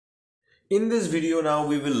In this video now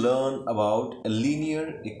we will learn about a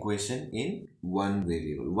linear equation in one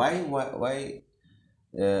variable. Why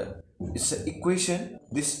it's an equation.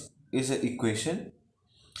 This is an equation,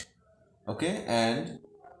 okay, and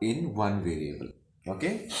in one variable,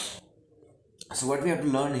 okay. So what we have to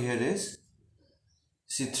learn here is,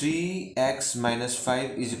 see, 3x minus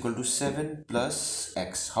 5 is equal to 7 plus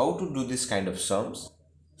x. How to do this kind of sums?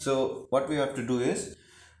 So what we have to do is,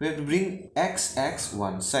 we have to bring x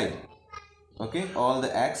one side, okay, all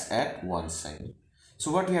the x at one side.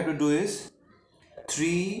 So what we have to do is,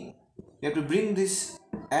 3, you have to bring this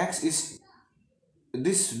x is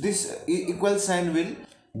this equal sign will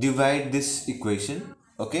divide this equation,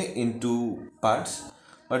 okay, into parts,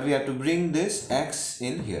 but we have to bring this x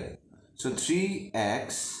in here. So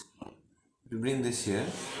 3x, we bring this here.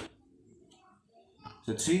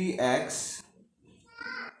 So 3x,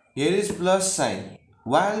 here is plus sign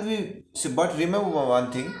while we see, but remember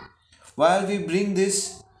one thing, while we bring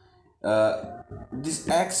this this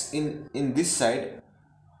x in this side,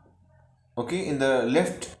 okay, in the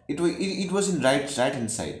left, it was in right hand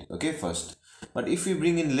side, okay, first, but if we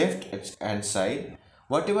bring in left hand side,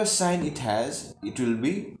 whatever sign it has, it will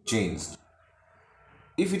be changed.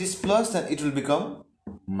 If it is plus, then it will become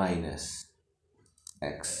minus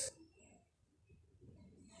x,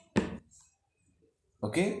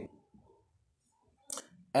 okay.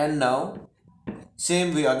 And now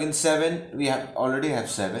same way again, 7, we have already have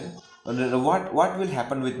 7. What will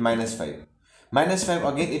happen with minus 5? Minus 5,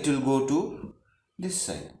 again it will go to this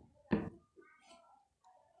side.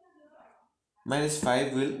 Minus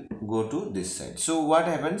 5 will go to this side. So what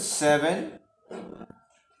happens? 7,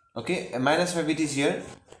 okay, minus 5 it is here,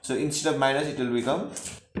 so instead of minus it will become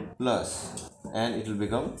plus, and it will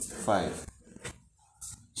become 5.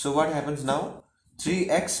 So what happens now?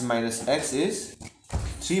 3x minus x is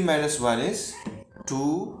 3 minus 1 is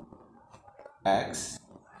 2x,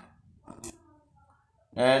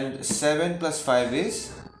 and 7 plus 5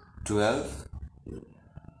 is 12,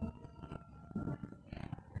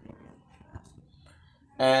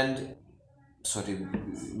 and sorry,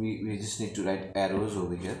 we just need to write arrows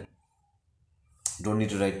over here, don't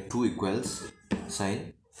need to write two equals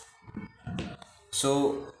sign.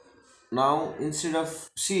 So now instead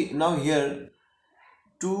of, see, now here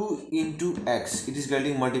 2 into x, it is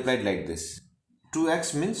getting multiplied like this.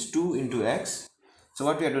 2x means 2 into x. So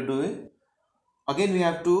what we have to do is, again we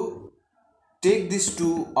have to take this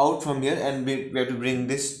 2 out from here, and we have to bring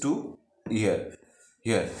this to here.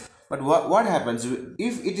 But what happens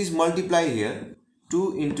if it is multiply here?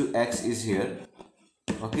 2 into x is here,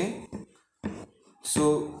 okay.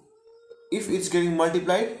 So if it's getting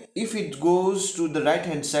multiplied, if it goes to the right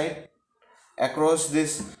hand side across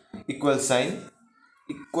this equal sign,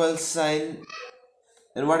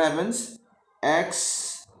 then what happens?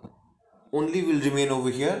 X only will remain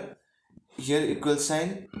over here equal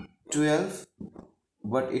sign 12,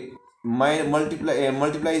 but it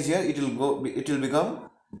multiplies here, it will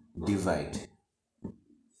become divide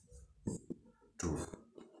 2,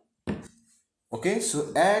 okay.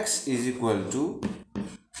 So x is equal to,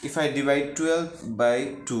 if I divide 12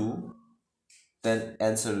 by 2, then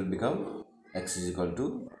answer will become x is equal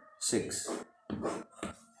to 6,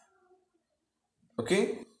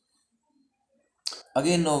 okay.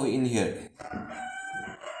 Again now in here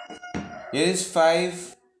is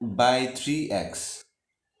 5 by 3x.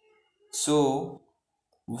 So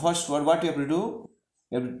first what you have to do,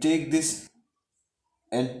 you have to take this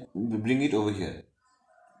and bring it over here.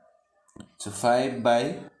 So 5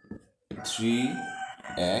 by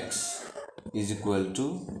 3x is equal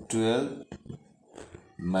to 12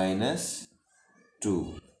 minus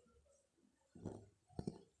 2,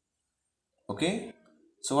 okay.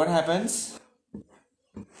 So what happens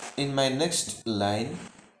in my next line?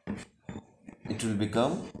 It will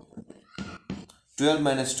become 12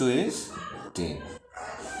 minus 2 is 10.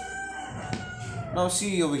 Now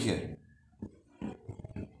see over here,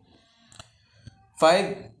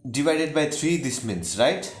 5 divided by 3, this means,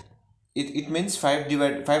 right, it means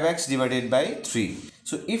 5x divided by 3.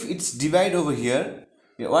 So if it's divide over here,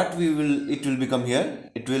 what it will become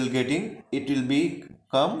here, it will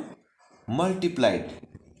become multiplied,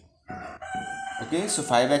 okay. So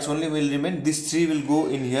 5x only will remain, this 3 will go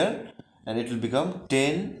in here, and it will become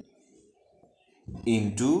 10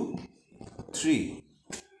 into 3.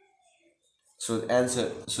 So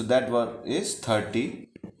answer, so that one is 30.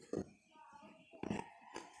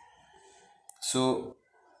 So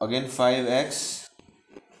again 5x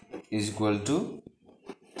is equal to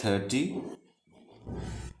 30.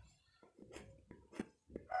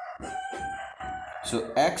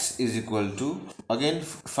 So x is equal to, again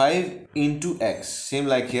 5 into x, same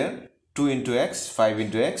like here, 2 into x, 5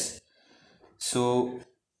 into x. So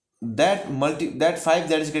that 5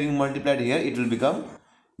 that is getting multiplied here, it will become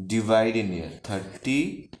divide in here,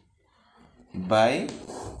 30 by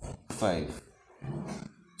 5.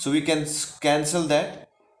 So we can cancel that.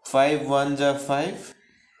 5 1s are 5,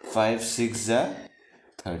 5 6 are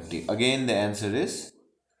 30. Again the answer is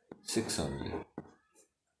 6 only.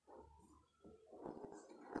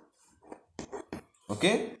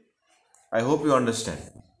 Okay, I hope you understand.